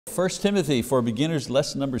1 Timothy for Beginners,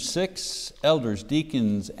 lesson number 6, Elders,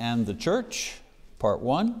 Deacons, and the Church, part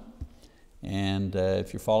 1. And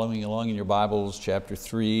if you're following along in your Bibles, chapter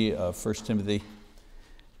 3 of 1 Timothy,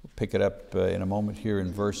 we'll pick it up in a moment here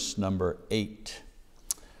in verse number 8.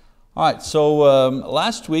 All right, so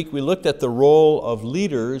last week we looked at the role of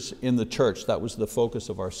leaders in the church. That was the focus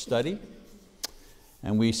of our study.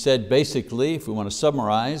 And we said basically, if we want to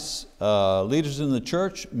summarize, leaders in the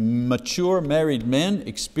church, mature married men,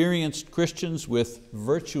 experienced Christians with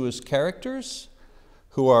virtuous characters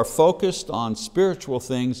who are focused on spiritual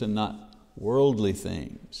things and not worldly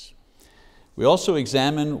things. We also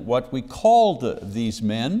examined what we called these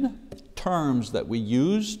men, terms that we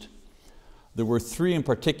used. There were 3 in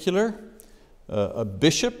particular: a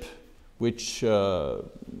bishop, which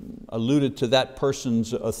alluded to that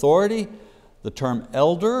person's authority; the term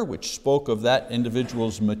elder, which spoke of that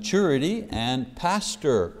individual's maturity; and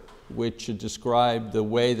pastor, which described the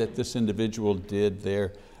way that this individual did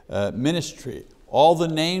their ministry. All the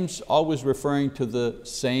names always referring to the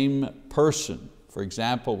same person. For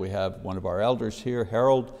example, we have one of our elders here,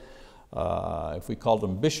 Harold. If we called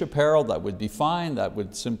him Bishop Harold, that would be fine. That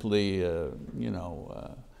would simply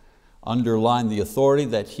underline the authority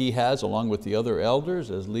that he has along with the other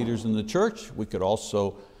elders as leaders in the church. We could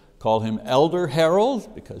also call him Elder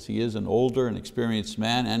Harold because he is an older and experienced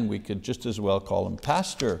man, and we could just as well call him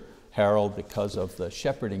Pastor Harold because of the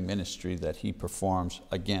shepherding ministry that he performs,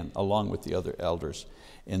 again, along with the other elders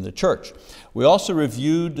in the church. We also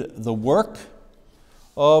reviewed the work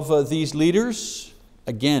of these leaders,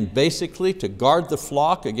 again, basically to guard the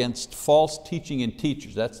flock against false teaching and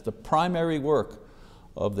teachers. That's the primary work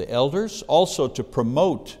of the elders. Also to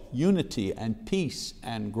promote unity and peace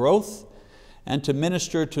and growth, and to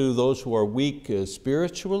minister to those who are weak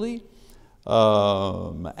spiritually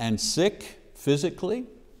and sick physically.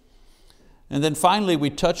 And then finally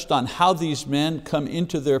we touched on how these men come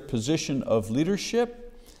into their position of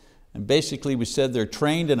leadership. And basically we said they're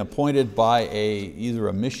trained and appointed by either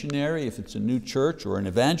a missionary if it's a new church, or an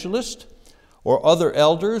evangelist, or other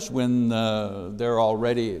elders when they've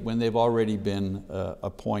already been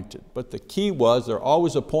appointed. But the key was they're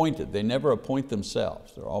always appointed. They never appoint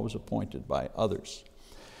themselves. They're always appointed by others.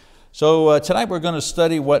 So tonight we're going to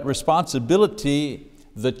study what responsibility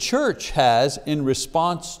the church has in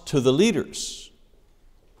response to the leaders,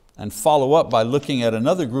 and follow up by looking at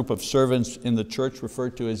another group of servants in the church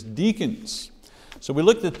referred to as deacons. So we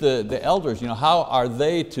looked at the elders, how are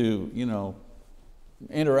they to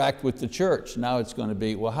interact with the church. Now it's going to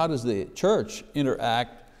be, well, how does the church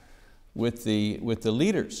interact with the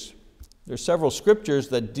leaders? There are several scriptures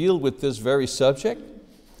that deal with this very subject.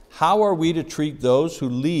 How are we to treat those who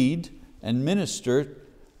lead and minister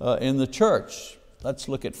in the church? Let's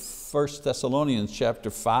look at 1 Thessalonians chapter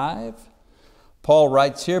 5. Paul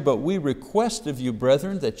writes here, "But we request of you,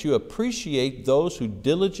 brethren, that you appreciate those who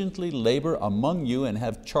diligently labor among you and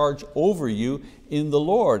have charge over you in the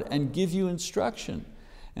Lord and give you instruction,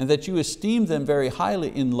 and that you esteem them very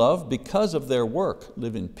highly in love because of their work.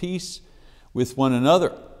 Live in peace with one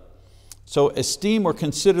another." So esteem or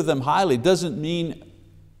consider them highly doesn't mean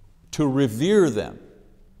to revere them.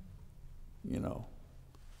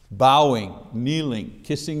 Bowing, kneeling,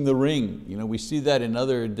 kissing the ring. We see that in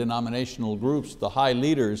other denominational groups. The high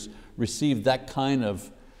leaders receive that kind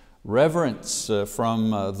of reverence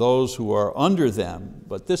from those who are under them.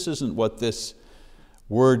 But this isn't what this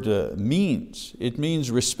word means. It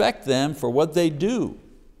means respect them for what they do,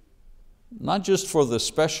 not just for the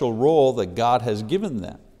special role that God has given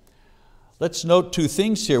them. Let's note 2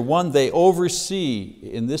 things here. One, they oversee.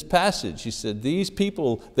 In this passage, he said, these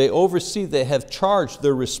people, they oversee, they have charge,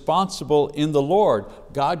 they're responsible in the Lord.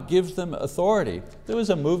 God gives them authority. There was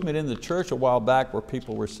a movement in the church a while back where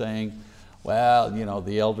people were saying, well,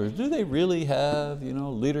 the elders, do they really have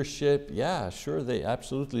leadership? Yeah, sure, they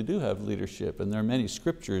absolutely do have leadership. And there are many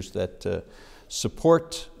scriptures that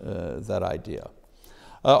support that idea.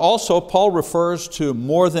 Also, Paul refers to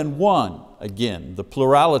more than one, again, the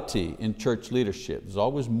plurality in church leadership. There's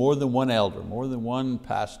always more than one elder, more than one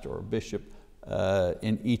pastor or bishop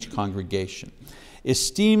in each congregation.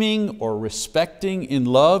 Esteeming or respecting in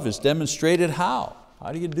love is demonstrated how?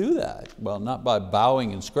 How do you do that? Well, not by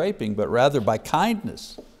bowing and scraping, but rather by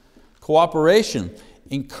kindness, cooperation,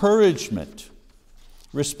 encouragement.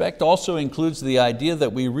 Respect also includes the idea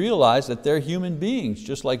that we realize that they're human beings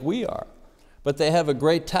just like we are. But they have a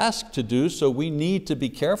great task to do, so we need to be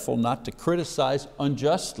careful not to criticize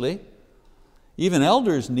unjustly. Even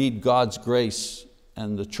elders need God's grace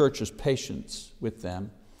and the church's patience with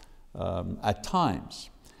them at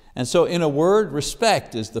times. And so in a word,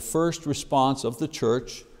 respect is the first response of the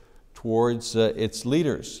church towards its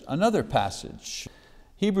leaders. Another passage,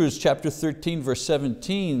 Hebrews chapter 13, verse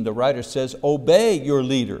 17, the writer says, "Obey your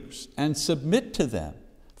leaders and submit to them,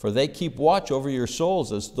 for they keep watch over your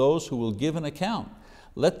souls as those who will give an account.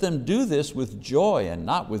 Let them do this with joy and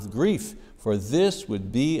not with grief, for this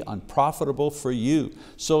would be unprofitable for you."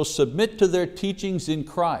 So submit to their teachings in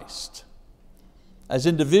Christ. As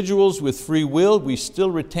individuals with free will, we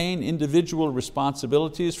still retain individual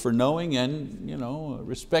responsibilities for knowing and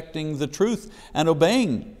respecting the truth and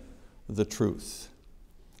obeying the truth.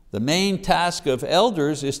 The main task of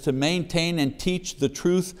elders is to maintain and teach the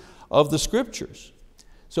truth of the Scriptures.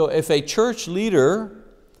 So if a church leader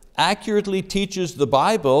accurately teaches the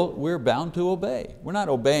Bible, we're bound to obey. We're not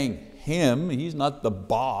obeying him, he's not the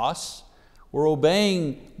boss. We're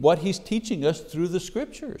obeying what he's teaching us through the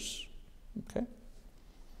Scriptures. Okay?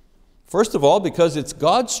 First of all, because it's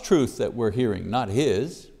God's truth that we're hearing, not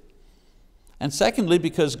his. And secondly,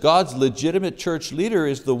 because God's legitimate church leader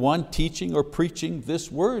is the one teaching or preaching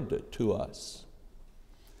this word to us.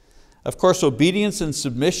 Of course, obedience and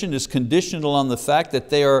submission is conditional on the fact that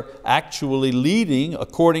they are actually leading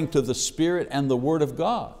according to the Spirit and the Word of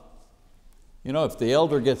God. If the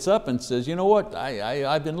elder gets up and says, "You know what,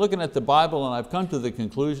 I've been looking at the Bible and I've come to the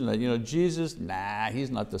conclusion that Jesus,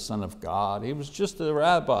 he's not the Son of God. He was just a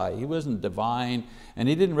rabbi. He wasn't divine and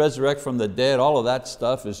he didn't resurrect from the dead. All of that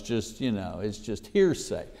stuff is just, it's just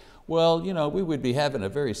hearsay." Well, we would be having a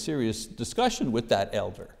very serious discussion with that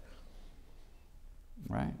elder,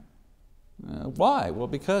 right? Why? Well,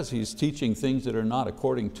 because he's teaching things that are not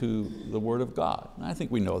according to the Word of God. And I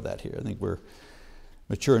think we know that here. I think we're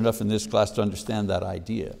mature enough in this class to understand that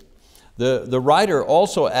idea. The writer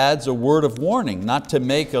also adds a word of warning not to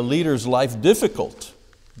make a leader's life difficult,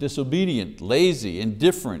 disobedient, lazy,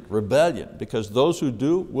 indifferent, rebellion, because those who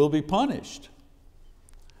do will be punished.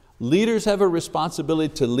 Leaders have a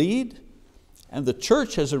responsibility to lead, and the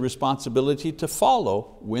church has a responsibility to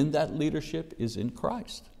follow when that leadership is in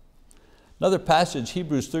Christ. Another passage,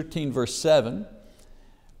 Hebrews 13, verse 7,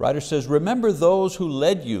 writer says, "Remember those who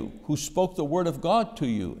led you, who spoke the word of God to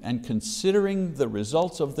you, and considering the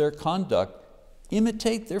results of their conduct,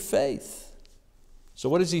 imitate their faith." So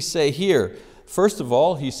what does he say here? First of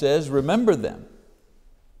all, he says, remember them.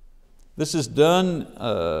 This is done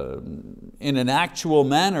in an actual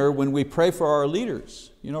manner when we pray for our leaders.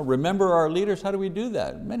 Remember our leaders, how do we do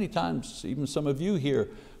that? Many times, even some of you here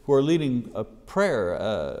who are leading a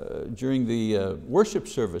prayer during the worship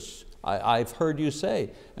service, I've heard you say,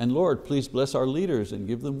 "And Lord, please bless our leaders and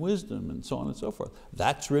give them wisdom," and so on and so forth.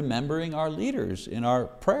 That's remembering our leaders in our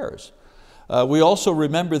prayers. We also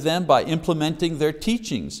remember them by implementing their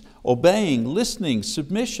teachings, obeying, listening,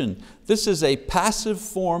 submission. This is a passive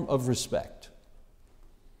form of respect.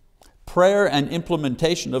 Prayer and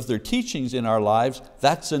implementation of their teachings in our lives,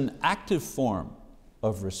 that's an active form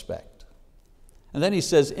of respect. And then he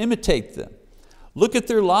says, imitate them. Look at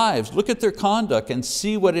their lives, look at their conduct, and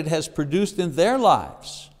see what it has produced in their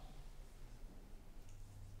lives.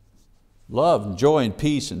 Love and joy and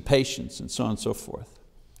peace and patience and so on and so forth.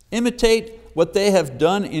 Imitate what they have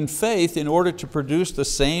done in faith in order to produce the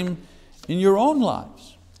same in your own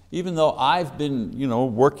lives. Even though I've been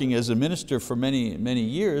working as a minister for many, many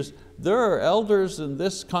years, there are elders in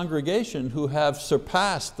this congregation who have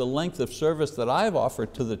surpassed the length of service that I've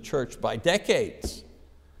offered to the church by decades.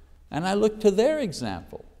 And I look to their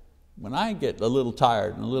example. When I get a little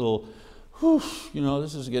tired and a little,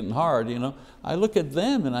 this is getting hard, I look at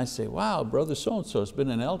them and I say, wow, brother so-and-so has been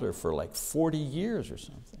an elder for like 40 years or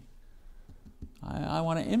something. I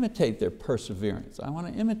want to imitate their perseverance. I want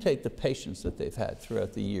to imitate the patience that they've had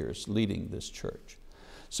throughout the years leading this church.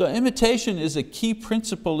 So imitation is a key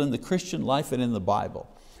principle in the Christian life and in the Bible.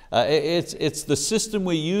 It's the system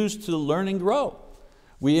we use to learn and grow.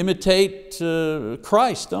 We imitate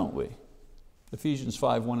Christ, don't we? Ephesians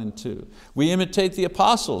 5, 1 and 2. We imitate the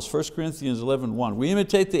apostles, 1 Corinthians 11, 1. We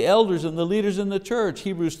imitate the elders and the leaders in the church,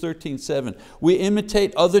 Hebrews 13, 7. We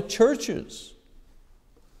imitate other churches,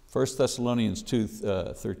 1 Thessalonians 2,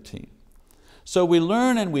 13. So we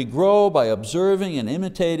learn and we grow by observing and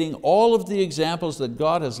imitating all of the examples that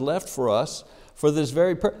God has left for us for this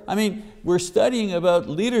very purpose. We're studying about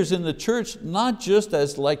leaders in the church not just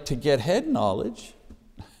as like to get head knowledge.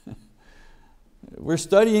 We're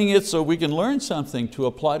studying it so we can learn something to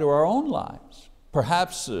apply to our own lives.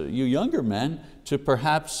 Perhaps you younger men to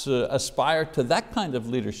perhaps aspire to that kind of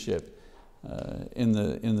leadership in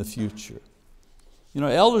the future.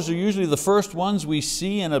 Elders are usually the first ones we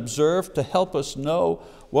see and observe to help us know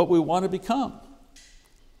what we want to become.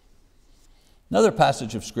 Another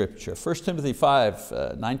passage of Scripture, 1 Timothy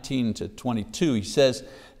 5, 19 to 22, he says,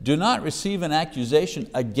 "Do not receive an accusation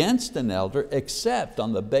against an elder except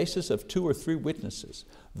on the basis of 2 or 3 witnesses.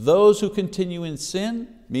 Those who continue in sin,"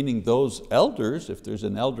 meaning those elders, if there's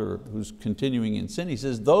an elder who's continuing in sin, he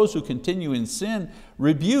says, "those who continue in sin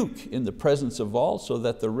rebuke in the presence of all, so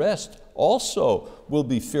that the rest also will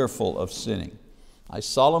be fearful of sinning. I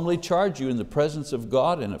solemnly charge you in the presence of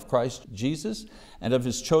God and of Christ Jesus and of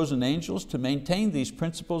His chosen angels to maintain these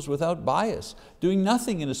principles without bias, doing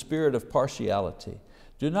nothing in a spirit of partiality.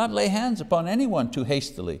 Do not lay hands upon anyone too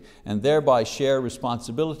hastily and thereby share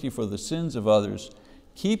responsibility for the sins of others.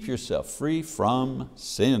 Keep yourself free from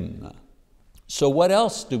sin." So what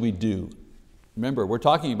else do we do? Remember, we're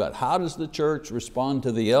talking about how does the church respond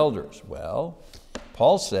to the elders? Well,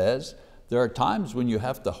 Paul says there are times when you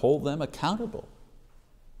have to hold them accountable.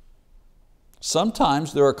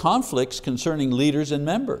 Sometimes there are conflicts concerning leaders and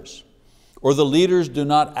members, or the leaders do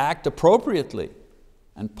not act appropriately.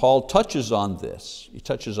 And Paul touches on this. He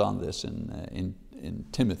touches on this in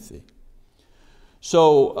Timothy.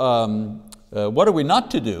 So what are we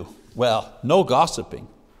not to do? Well, no gossiping.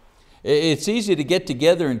 It's easy to get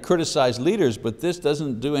together and criticize leaders, but this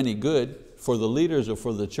doesn't do any good for the leaders or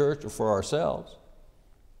for the church or for ourselves.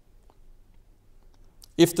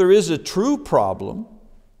 If there is a true problem,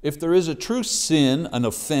 if there is a true sin, an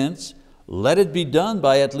offense, let it be done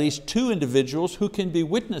by at least 2 individuals who can be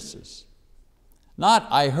witnesses. Not,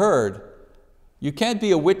 "I heard." You can't be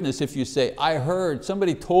a witness if you say, "I heard,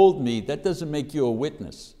 somebody told me." That doesn't make you a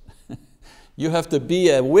witness. You have to be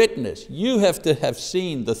a witness. You have to have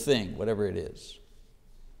seen the thing, whatever it is.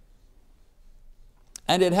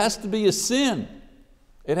 And it has to be a sin.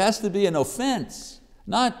 It has to be an offense,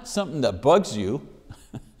 not something that bugs you.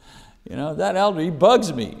 You know, that elder, he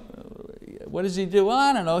bugs me. What does he do? Well,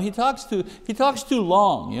 I don't know, he talks too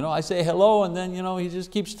long. You know, I say hello and then he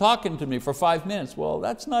just keeps talking to me for 5 minutes. Well,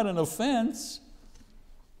 that's not an offense.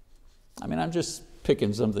 I mean, I'm just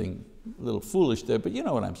picking something a little foolish there, but you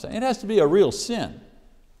know what I'm saying. It has to be a real sin.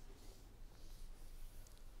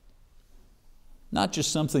 Not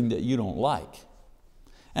just something that you don't like.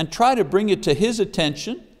 And try to bring it to his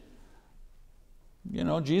attention. You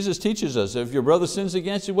know, Jesus teaches us, if your brother sins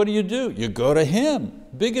against you, what do? You go to him.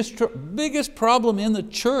 Biggest problem in the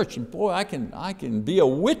church, and boy, I can be a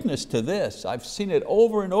witness to this. I've seen it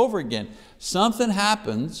over and over again. Something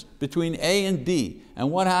happens between A and B,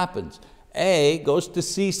 and what happens? A goes to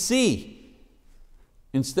see C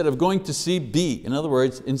instead of going to see B. In other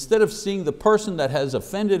words, instead of seeing the person that has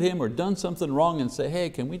offended him or done something wrong and say,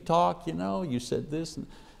 "Hey, can we talk? You said this."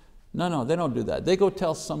 No, they don't do that. They go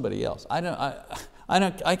tell somebody else.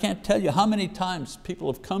 I can't tell you how many times people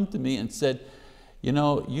have come to me and said,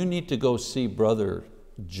 "You need to go see Brother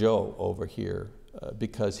Joe over here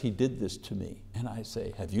because he did this to me." And I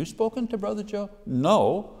say, "Have you spoken to Brother Joe?"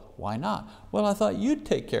 "No." "Why not?" "Well, I thought you'd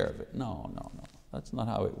take care of it." No. That's not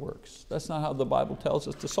how it works. That's not how the Bible tells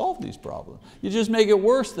us to solve these problems. You just make it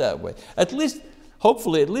worse that way.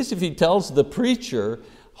 Hopefully, at least if he tells the preacher,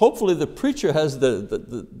 hopefully the preacher has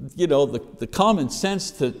the common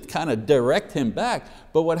sense to kind of direct him back.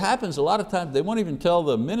 But what happens a lot of times, they won't even tell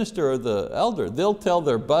the minister or the elder. They'll tell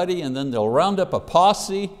their buddy and then they'll round up a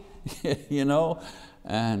posse,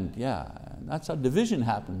 and that's how division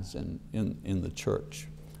happens in the church.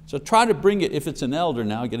 So try to bring it, if it's an elder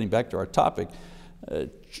now, getting back to our topic,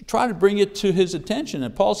 try to bring it to his attention.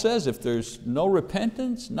 And Paul says if there's no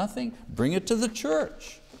repentance, nothing, bring it to the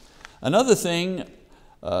church. Another thing,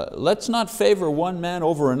 let's not favor one man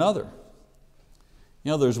over another.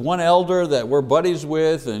 There's one elder that we're buddies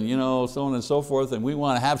with and so on and so forth, and we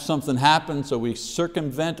want to have something happen, so we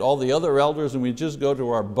circumvent all the other elders and we just go to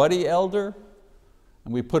our buddy elder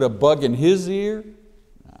and we put a bug in his ear.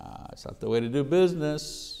 That's not the way to do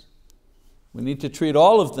business. We need to treat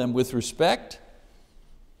all of them with respect.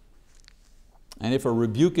 And if a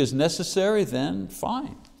rebuke is necessary, then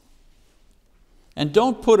fine. And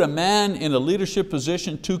don't put a man in a leadership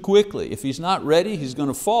position too quickly. If he's not ready, he's going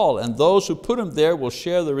to fall, and those who put him there will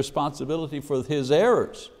share the responsibility for his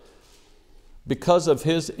errors because of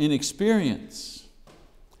his inexperience.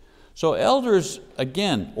 So elders,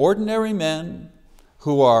 again, ordinary men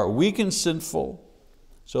who are weak and sinful.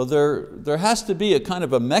 So there has to be a kind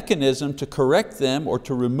of a mechanism to correct them or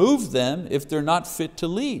to remove them if they're not fit to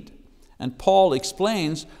lead. And Paul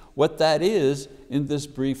explains what that is in this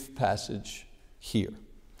brief passage here.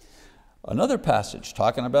 Another passage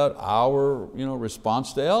talking about our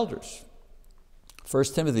response to elders. 1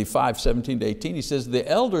 Timothy 5, 17 to 18, he says, "The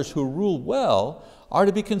elders who rule well are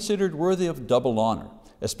to be considered worthy of double honor,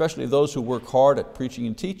 especially those who work hard at preaching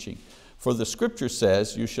and teaching. For the scripture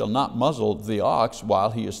says, you shall not muzzle the ox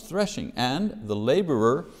while he is threshing, and the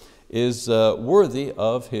laborer is worthy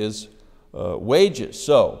of his wages.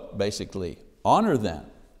 So basically, honor them.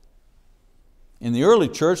 In the early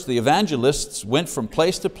church, the evangelists went from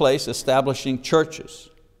place to place establishing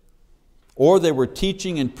churches, or they were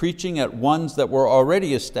teaching and preaching at ones that were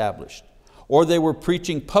already established, or they were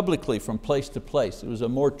preaching publicly from place to place. It was a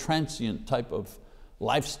more transient type of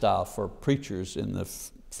lifestyle for preachers in the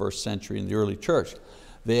first century in the early church.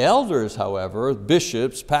 The elders, however,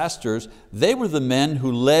 bishops, pastors, they were the men who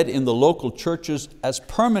led in the local churches as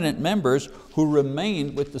permanent members who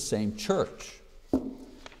remained with the same church.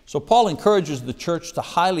 So Paul encourages the church to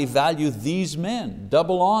highly value these men,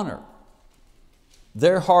 double honor.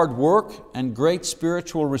 Their hard work and great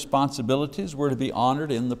spiritual responsibilities were to be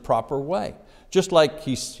honored in the proper way. Just like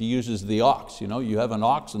he uses the ox. You have an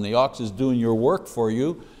ox and the ox is doing your work for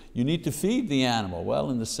you. You need to feed the animal. Well,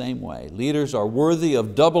 in the same way, leaders are worthy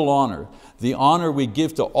of double honor. The honor we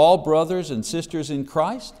give to all brothers and sisters in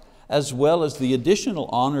Christ, as well as the additional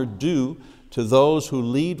honor due to those who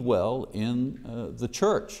lead well in the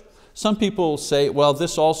church. Some people say, well,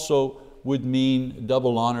 this also would mean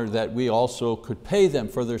double honor, that we also could pay them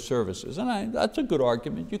for their services. And that's a good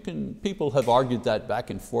argument. People have argued that back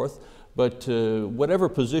and forth, but whatever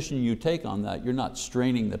position you take on that, you're not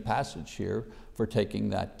straining the passage here for taking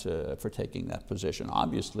that position.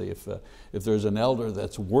 Obviously, if there's an elder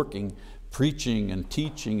that's working, preaching and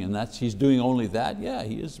teaching, and he's doing only that, yeah,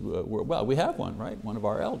 he is. Well, we have one, right? One of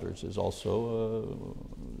our elders is also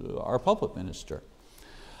our pulpit minister.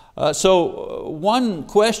 So one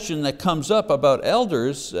question that comes up about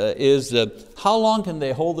elders is how long can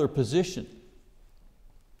they hold their position?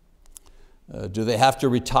 Do they have to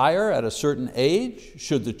retire at a certain age?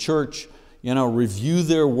 Should the church review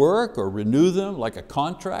their work or renew them like a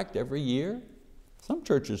contract every year? Some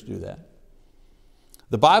churches do that.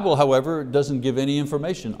 The Bible, however, doesn't give any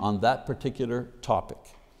information on that particular topic.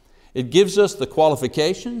 It gives us the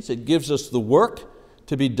qualifications, it gives us the work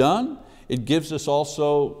to be done, it gives us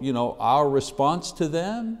also our response to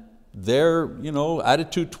them, their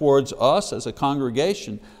attitude towards us as a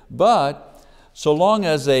congregation. But so long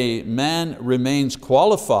as a man remains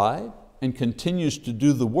qualified and continues to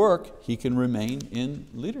do the work, he can remain in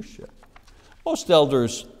leadership. Most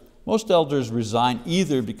elders resign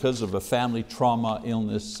either because of a family trauma,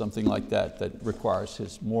 illness, something like that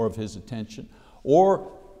requires more of his attention,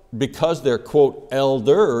 or because they're, quote,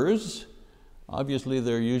 elders. Obviously,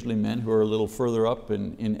 they're usually men who are a little further up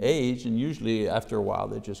in age, and usually after a while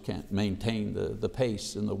they just can't maintain the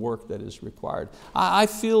pace and the work that is required. I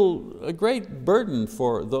feel a great burden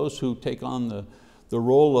for those who take on the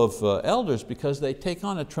role of elders, because they take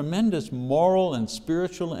on a tremendous moral and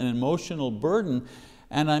spiritual and emotional burden.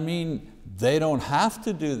 And I mean, they don't have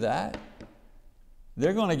to do that.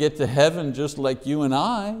 They're going to get to heaven just like you and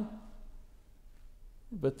I,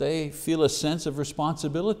 but they feel a sense of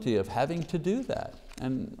responsibility of having to do that.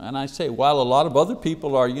 And I say, while a lot of other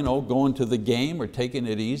people are going to the game or taking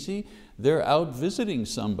it easy, they're out visiting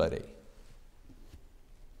somebody.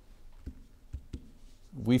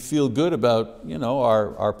 We feel good about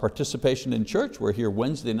our participation in church. We're here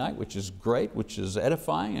Wednesday night, which is great, which is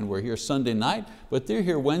edifying, and we're here Sunday night, but they're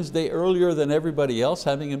here Wednesday earlier than everybody else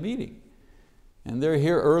having a meeting. And they're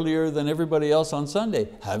here earlier than everybody else on Sunday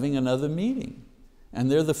having another meeting. And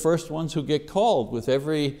they're the first ones who get called with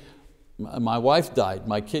my wife died,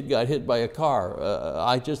 my kid got hit by a car,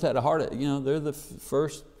 I just had a heart attack. They're the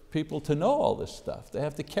first people to know all this stuff. They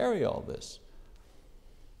have to carry all this.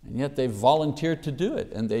 And yet they volunteered to do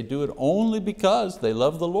it, and they do it only because they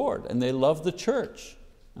love the Lord and they love the church.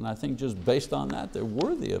 And I think just based on that, they're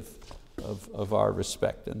worthy of our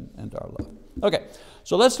respect and our love. Okay,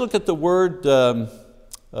 so let's look at the word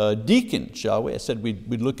deacon, shall we? I said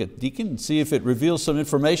we'd look at deacon and see if it reveals some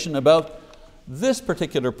information about this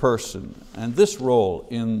particular person and this role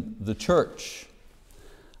in the church.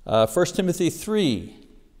 1 Timothy 3,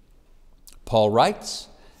 Paul writes,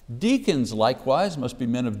 deacons likewise must be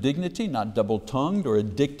men of dignity, not double-tongued or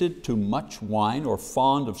addicted to much wine or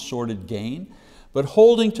fond of sordid gain, but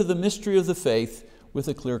holding to the mystery of the faith with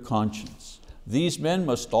a clear conscience. These men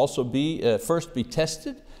must also first be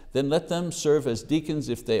tested, then let them serve as deacons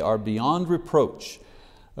if they are beyond reproach.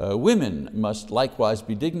 Women must likewise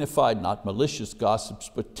be dignified, not malicious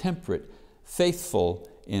gossips, but temperate, faithful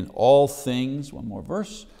in all things. One more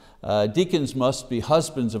verse. Deacons must be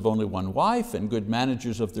husbands of only one wife and good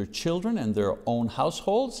managers of their children and their own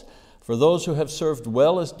households. For those who have served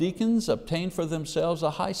well as deacons obtain for themselves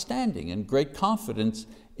a high standing and great confidence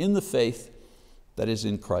in the faith that is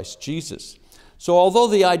in Christ Jesus. So although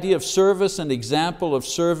the idea of service and example of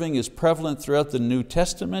serving is prevalent throughout the New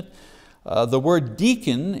Testament, the word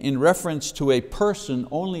deacon in reference to a person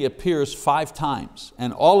only appears 5 times,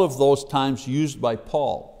 and all of those times used by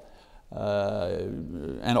Paul,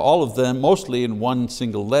 and all of them mostly in one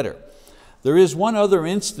single letter. There is one other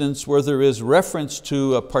instance where there is reference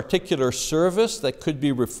to a particular service that could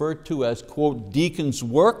be referred to as, quote, deacon's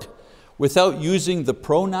work, without using the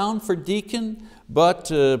pronoun for deacon,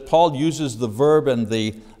 but Paul uses the verb and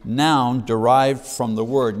the noun derived from the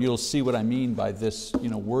word. And you'll see what I mean by this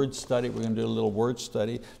word study. We're going to do a little word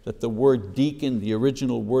study, that the word deacon, the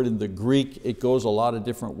original word in the Greek, it goes a lot of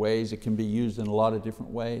different ways. It can be used in a lot of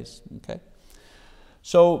different ways. Okay?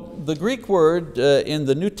 So the Greek word in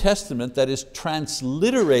the New Testament that is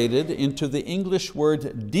transliterated into the English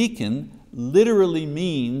word deacon literally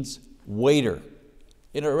means waiter.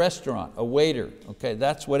 In a restaurant, a waiter, okay,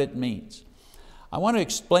 that's what it means. I want to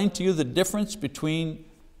explain to you the difference between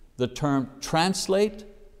the term translate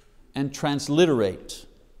and transliterate.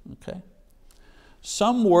 Okay?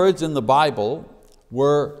 Some words in the Bible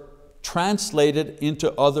were translated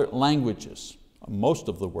into other languages. Most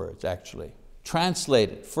of the words actually,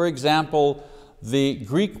 translated. For example, the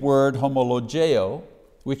Greek word homologeo,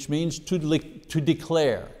 which means to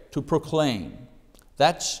declare, to proclaim.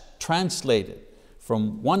 That's translated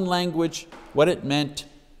from one language, what it meant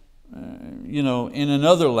in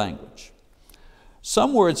another language.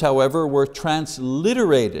 Some words, however, were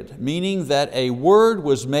transliterated, meaning that a word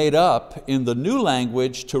was made up in the new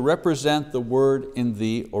language to represent the word in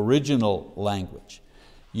the original language.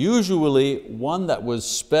 Usually one that was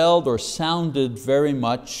spelled or sounded very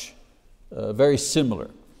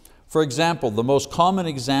similar. For example, the most common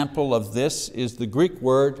example of this is the Greek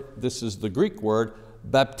word,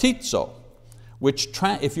 baptizo, which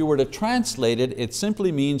if you were to translate it, it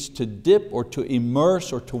simply means to dip or to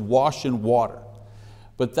immerse or to wash in water.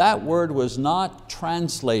 But that word was not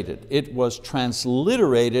translated. It was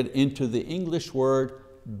transliterated into the English word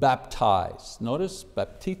baptize. Notice,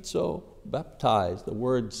 baptizo, baptize. The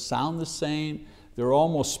words sound the same. They're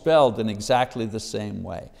almost spelled in exactly the same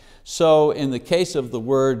way. So in the case of the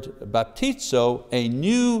word baptizo, a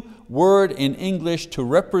new word in English to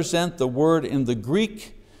represent the word in the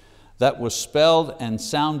Greek that was spelled and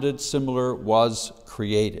sounded similar was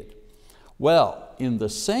created. Well, in the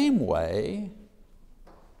same way,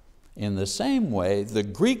 the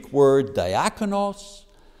Greek word diakonos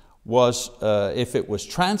was, if it was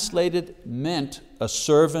translated, meant a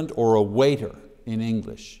servant or a waiter in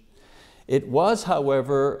English. It was,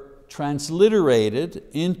 however, transliterated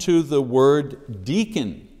into the word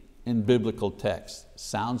deacon in biblical text.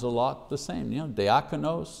 Sounds a lot the same,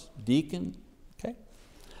 diakonos, deacon.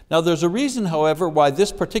 Now there's a reason, however, why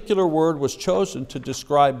this particular word was chosen to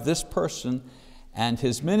describe this person and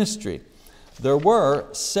his ministry. There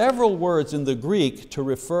were several words in the Greek to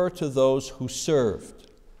refer to those who served.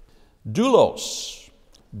 Doulos.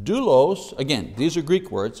 Doulos, again, these are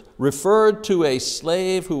Greek words, referred to a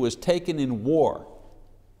slave who was taken in war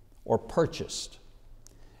or purchased.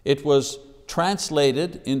 It was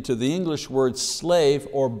translated into the English word slave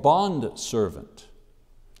or bond servant.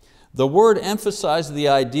 The word emphasized the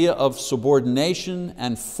idea of subordination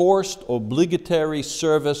and forced obligatory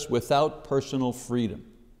service without personal freedom.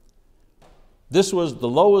 This was the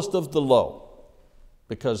lowest of the low,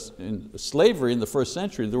 because in slavery in the first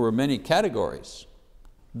century there were many categories.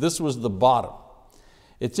 This was the bottom.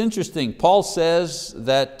 It's interesting, Paul says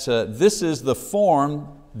that this is the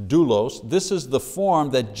form, doulos, this is the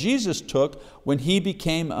form that Jesus took when He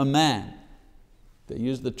became a man. They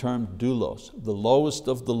use the term doulos, the lowest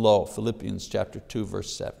of the low, Philippians chapter 2,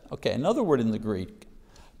 verse 7. Okay, another word in the Greek,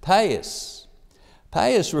 pais.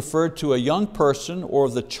 Pais referred to a young person or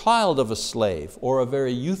the child of a slave or a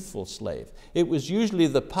very youthful slave. It was usually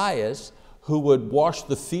the pais who would wash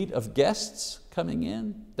the feet of guests coming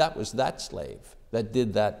in. That was that slave that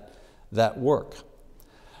did that work.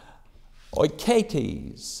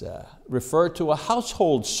 Oiketes referred to a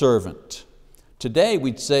household servant. Today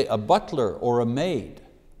we'd say a butler or a maid,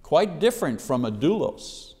 quite different from a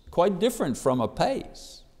doulos, quite different from a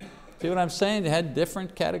pais. See what I'm saying? They had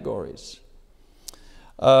different categories.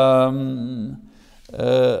 Latruo,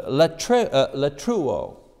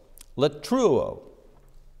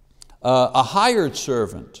 a hired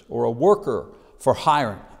servant or a worker for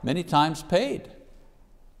hiring, many times paid.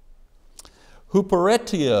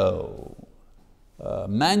 Huperetio,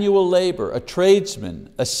 manual labor, a tradesman,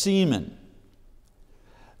 a seaman.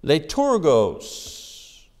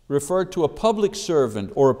 Liturgos referred to a public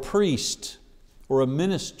servant or a priest or a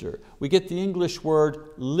minister. We get the English word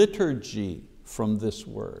liturgy from this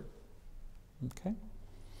word. Okay?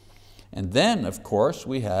 And then, of course,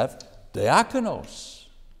 we have diakonos,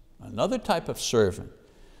 another type of servant.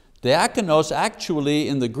 Diakonos actually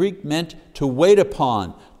in the Greek meant to wait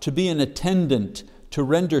upon, to be an attendant, to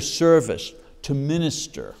render service, to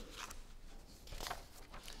minister.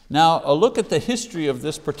 Now, a look at the history of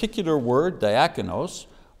this particular word, diakonos,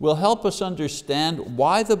 will help us understand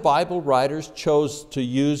why the Bible writers chose to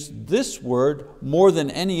use this word more than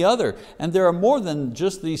any other. And there are more than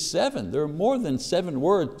just these 7. There are more than 7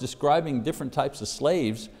 words describing different types of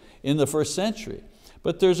slaves in the first century.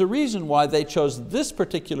 But there's a reason why they chose this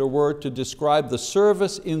particular word to describe the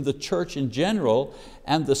service in the church in general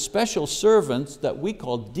and the special servants that we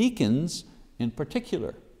call deacons in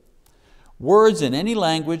particular. Words in any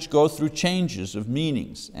language go through changes of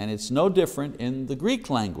meanings, and it's no different in the Greek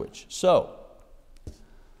language. So,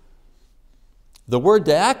 the word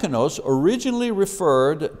diakonos originally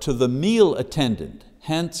referred to the meal attendant,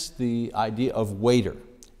 hence the idea of waiter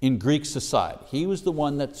in Greek society. He was the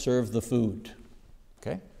one that served the food.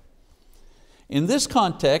 Okay? In this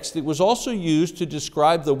context, it was also used to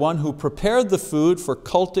describe the one who prepared the food for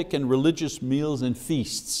cultic and religious meals and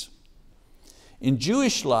feasts. In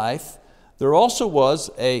Jewish life, there also was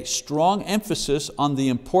a strong emphasis on the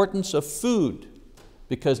importance of food,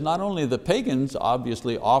 because not only the pagans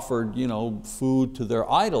obviously offered food to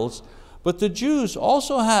their idols, but the Jews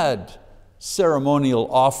also had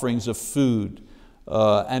ceremonial offerings of food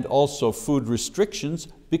and also food restrictions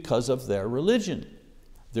because of their religion.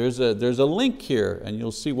 There's a link here, and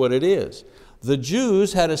you'll see what it is. The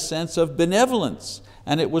Jews had a sense of benevolence,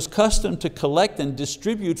 and it was custom to collect and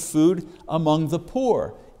distribute food among the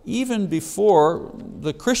poor, even before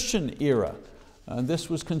the Christian era. This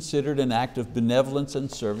was considered an act of benevolence and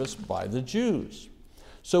service by the Jews.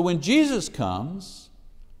 So when Jesus comes,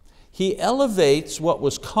 He elevates what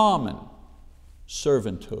was common,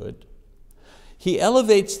 servanthood. He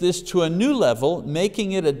elevates this to a new level,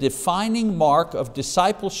 making it a defining mark of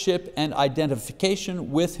discipleship and identification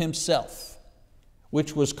with Himself,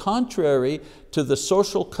 which was contrary to the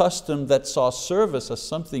social custom that saw service as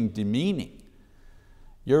something demeaning.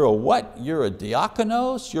 You're a what? You're a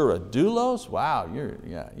diakonos? You're a doulos? Wow,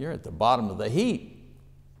 you're at the bottom of the heap.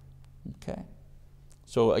 Okay.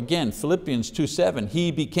 So again, Philippians 2:7,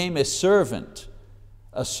 He became a servant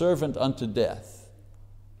unto death.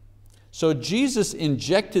 So Jesus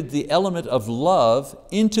injected the element of love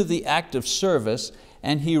into the act of service,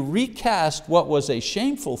 and He recast what was a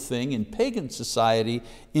shameful thing in pagan society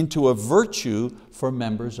into a virtue for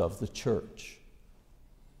members of the church.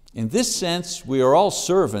 In this sense, we are all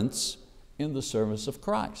servants in the service of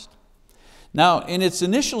Christ. Now, in its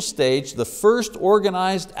initial stage, the first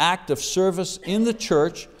organized act of service in the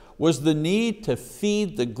church was the need to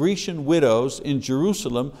feed the Grecian widows in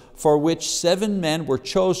Jerusalem, for which 7 men were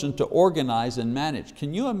chosen to organize and manage.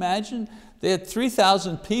 Can you imagine? They had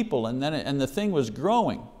 3,000 people, and the thing was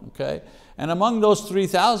growing. Okay? And among those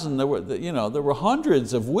 3,000, there were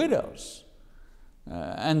hundreds of widows.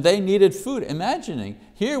 And they needed food. Imagining,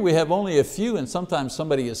 here we have only a few, and sometimes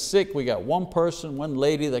somebody is sick. We got one person, one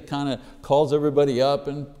lady that kind of calls everybody up,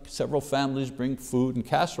 and several families bring food and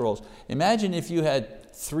casseroles. Imagine if you had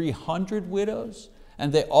 300 widows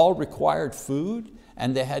and they all required food,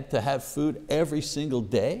 and they had to have food every single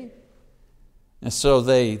day. And so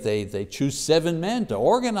they choose 7 men to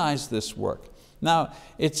organize this work. Now,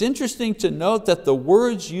 it's interesting to note that the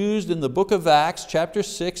words used in the book of Acts, chapter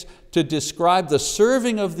 6, to describe the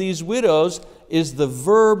serving of these widows is the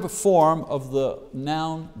verb form of the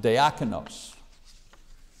noun diakonos.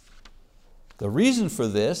 The reason for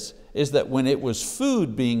this is that when it was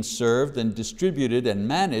food being served and distributed and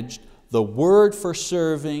managed, the word for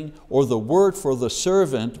serving or the word for the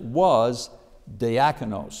servant was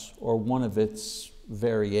diakonos, or one of its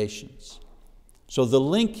variations. So the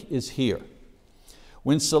link is here.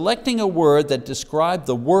 When selecting a word that described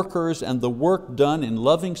the workers and the work done in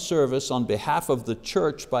loving service on behalf of the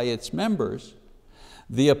church by its members,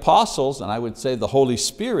 the apostles, and I would say the Holy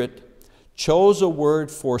Spirit, chose a word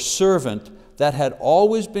for servant that had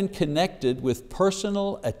always been connected with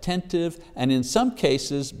personal, attentive, and in some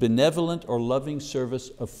cases benevolent or loving service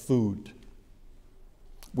of food.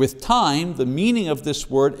 With time, the meaning of this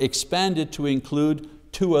word expanded to include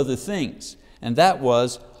 2 other things, and that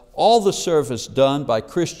was all the service done by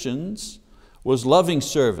Christians was loving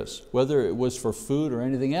service, whether it was for food or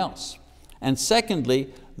anything else. And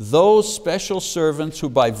secondly, those special servants who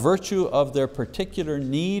by virtue of their particular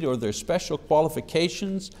need or their special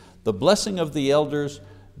qualifications, the blessing of the elders,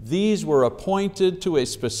 these were appointed to a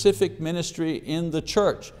specific ministry in the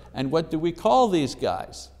church. And what do we call these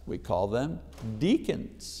guys? We call them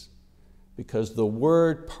deacons, because the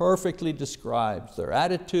word perfectly describes their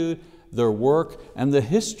attitude their work, and the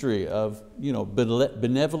history of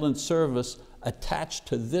benevolent service attached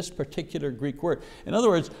to this particular Greek word. In other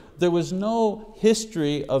words, there was no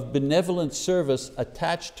history of benevolent service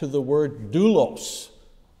attached to the word doulos.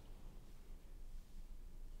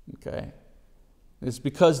 Okay. It's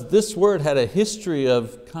because this word had a history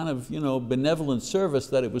of kind of benevolent service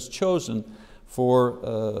that it was chosen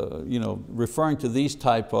for referring to these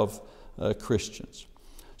type of Christians.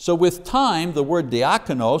 So with time, the word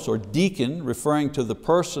diakonos, or deacon, referring to the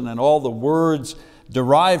person, and all the words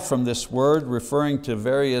derived from this word referring to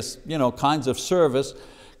various kinds of service,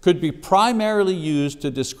 could be primarily used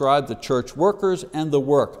to describe the church workers and the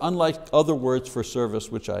work, unlike other words for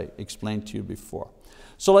service which I explained to you before.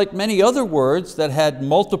 So like many other words that had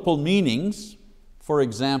multiple meanings, for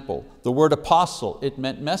example, the word apostle, it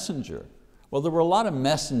meant messenger. Well, there were a lot of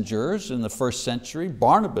messengers in the first century.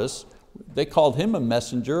 Barnabas, they called him a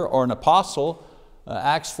messenger or an apostle,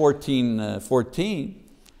 Acts 14:14.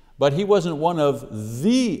 But he wasn't one of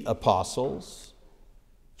the apostles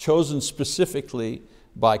chosen specifically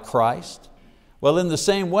by Christ. Well, in the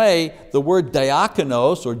same way, the word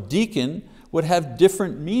diakonos, or deacon, would have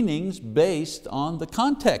different meanings based on the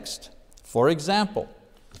context. For example,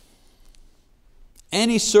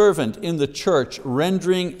 any servant in the church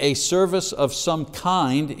rendering a service of some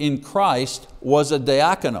kind in Christ was a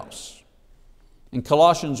diakonos. In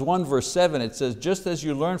Colossians 1 verse 7 it says, just as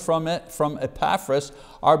you learned from Epaphras,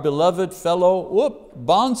 our beloved fellow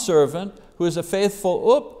bondservant, who is a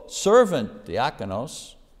faithful servant,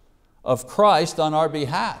 diakonos, of Christ on our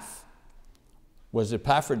behalf. Was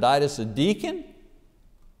Epaphroditus a deacon?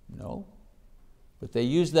 No. But they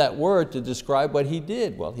used that word to describe what he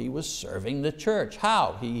did. Well, he was serving the church.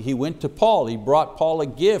 How? He went to Paul, he brought Paul a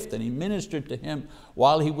gift, and he ministered to him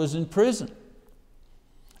while he was in prison.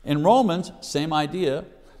 In Romans, same idea.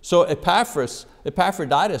 So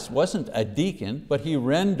Epaphroditus wasn't a deacon, but he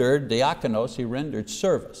rendered diakonos, he rendered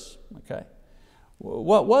service. Okay?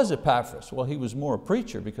 What was Epaphras? Well, he was more a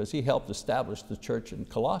preacher because he helped establish the church in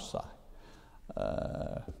Colossae.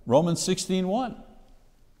 Romans 16:1.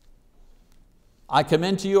 I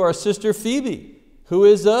commend to you our sister Phoebe, who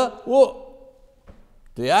is a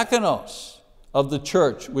diakonos of the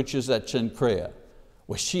church which is at Cenchrea.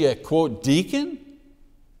 Was she a, quote, deacon?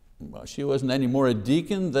 Well, she wasn't any more a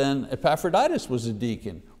deacon than Epaphroditus was a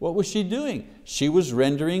deacon. What was she doing? She was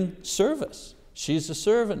rendering service. She's a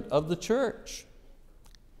servant of the church.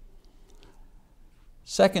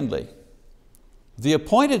 Secondly, the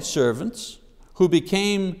appointed servants who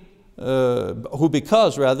because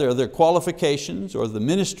of their qualifications or the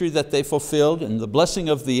ministry that they fulfilled and the blessing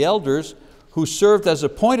of the elders who served as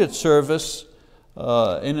appointed service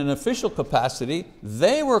in an official capacity,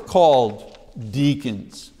 they were called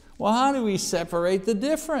deacons. Well, how do we separate the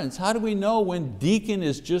difference? How do we know when deacon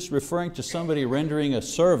is just referring to somebody rendering a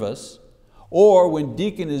service, or when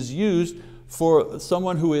deacon is used for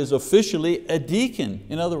someone who is officially a deacon?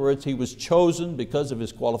 In other words, he was chosen because of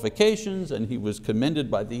his qualifications and he was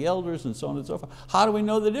commended by the elders and so on and so forth. How do we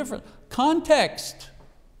know the difference? Context.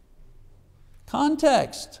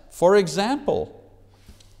 Context. For example,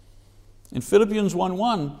 in Philippians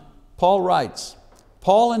 1:1, Paul writes,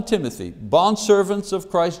 Paul and Timothy, bondservants of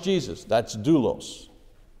Christ Jesus, that's doulos.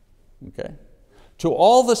 Okay? To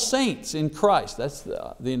all the saints in Christ, that's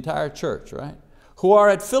the entire church, right? Who are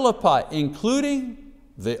at Philippi, including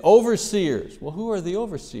the overseers. Well, who are the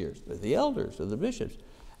overseers? They're the elders, or the bishops.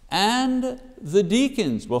 And the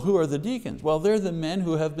deacons. Well, who are the deacons? Well, they're the men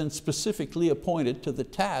who have been specifically appointed to the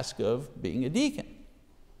task of being a deacon.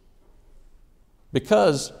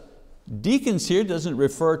 Because deacons here doesn't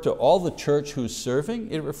refer to all the church who's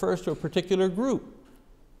serving, it refers to a particular group.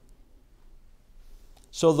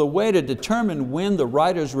 So the way to determine when the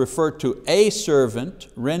writers refer to a servant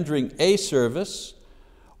rendering a service,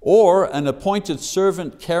 or an appointed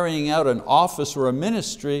servant carrying out an office or a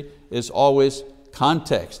ministry, is always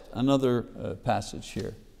context. Another passage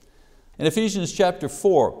here. In Ephesians chapter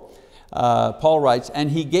 4, Paul writes,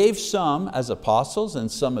 and he gave some as apostles,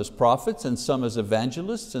 and some as prophets, and some as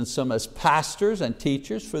evangelists, and some as pastors and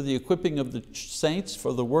teachers for the equipping of the saints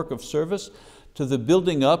for the work of service, to the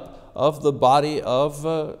building up of the body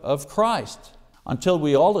of Christ, until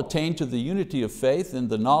we all attain to the unity of faith and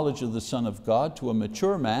the knowledge of the Son of God, to a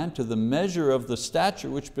mature man, to the measure of the stature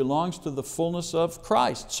which belongs to the fullness of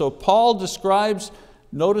Christ. So Paul describes,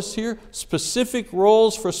 notice here, specific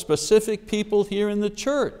roles for specific people here in the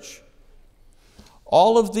church.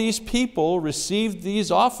 All of these people received these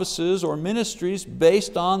offices or ministries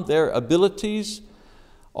based on their abilities,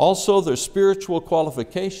 Also, their spiritual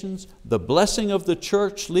qualifications, the blessing of the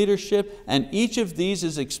church leadership, and each of these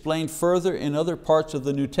is explained further in other parts of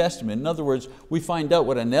the New Testament. In other words, we find out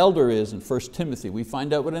what an elder is in 1 Timothy. We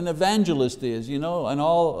find out what an evangelist is,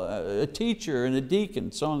 a teacher and a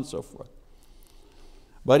deacon, so on and so forth.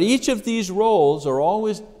 But each of these roles are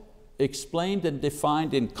always explained and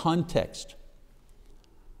defined in context.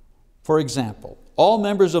 For example, all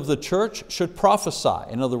members of the church should prophesy,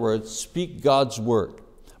 in other words, speak God's word.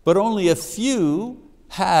 But only a few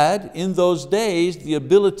had in those days the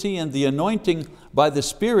ability and the anointing by the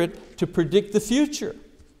Spirit to predict the future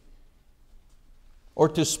or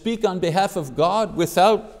to speak on behalf of God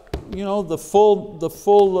without the full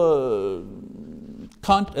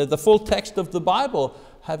text of the Bible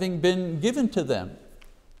having been given to them.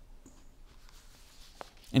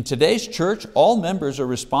 In today's church, all members are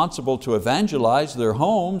responsible to evangelize their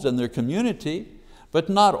homes and their community, but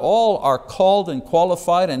not all are called and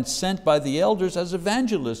qualified and sent by the elders as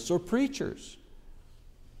evangelists or preachers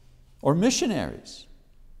or missionaries.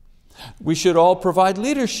 We should all provide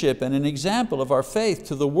leadership and an example of our faith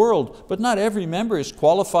to the world, but not every member is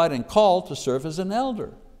qualified and called to serve as an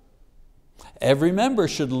elder. Every member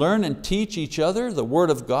should learn and teach each other the Word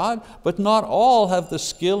of God, but not all have the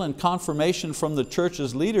skill and confirmation from the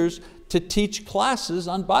church's leaders to teach classes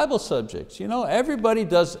on Bible subjects. Everybody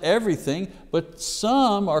does everything, but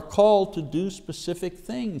some are called to do specific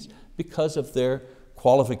things because of their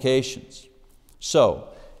qualifications. So,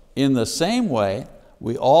 in the same way,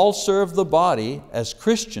 we all serve the body as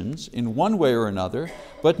Christians in one way or another,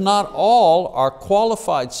 but not all are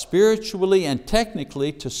qualified spiritually and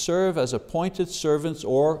technically to serve as appointed servants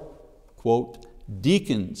or, quote,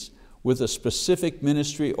 deacons with a specific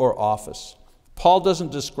ministry or office. Paul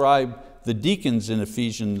doesn't describe the deacons in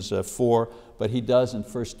Ephesians 4, but he does in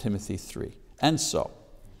 1 Timothy 3. And so,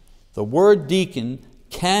 the word deacon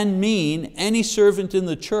can mean any servant in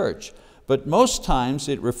the church, but most times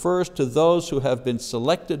it refers to those who have been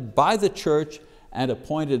selected by the church and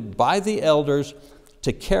appointed by the elders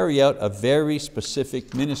to carry out a very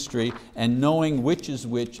specific ministry, and knowing which is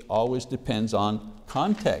which always depends on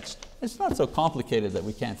context. It's not so complicated that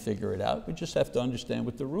we can't figure it out. We just have to understand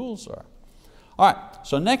what the rules are. All right,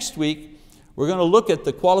 so next week we're going to look at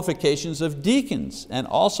the qualifications of deacons and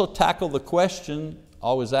also tackle the question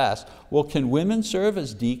always asked, well, can women serve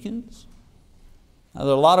as deacons? Now,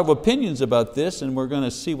 there are a lot of opinions about this, and we're going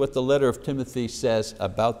to see what the letter of Timothy says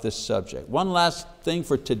about this subject. One last thing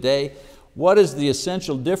for today. What is the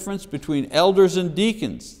essential difference between elders and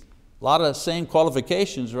deacons? A lot of the same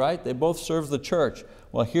qualifications, right? They both serve the church.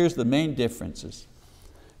 Well, here's the main differences.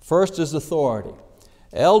 First is authority.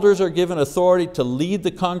 Elders are given authority to lead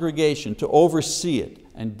the congregation, to oversee it,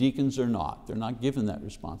 and deacons are not. They're not given that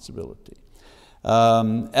responsibility.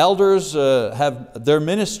 Elders their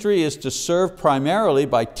ministry is to serve primarily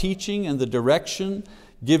by teaching and the direction,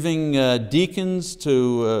 giving deacons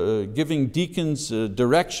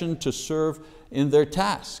direction to serve in their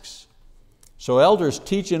tasks. So elders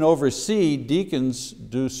teach and oversee, deacons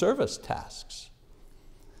do service tasks.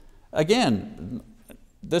 Again,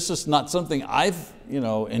 this is not something I've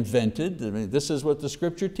invented. I mean, this is what the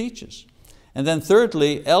Scripture teaches. And then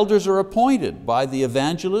thirdly, elders are appointed by the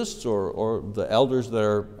evangelists or the elders that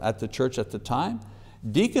are at the church at the time.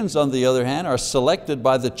 Deacons, on the other hand, are selected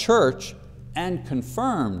by the church and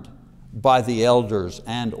confirmed by the elders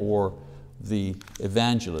and or the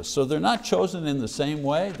evangelists. So they're not chosen in the same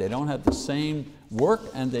way, they don't have the same work,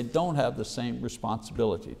 and they don't have the same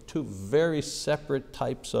responsibility. Two very separate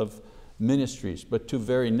types of ministries, but two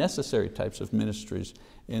very necessary types of ministries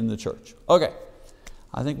in the church. Okay.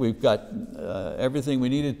 I think we've got everything we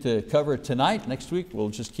needed to cover tonight. Next week we'll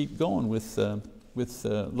just keep going with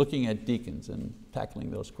looking at deacons and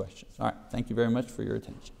tackling those questions. All right, thank you very much for your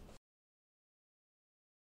attention.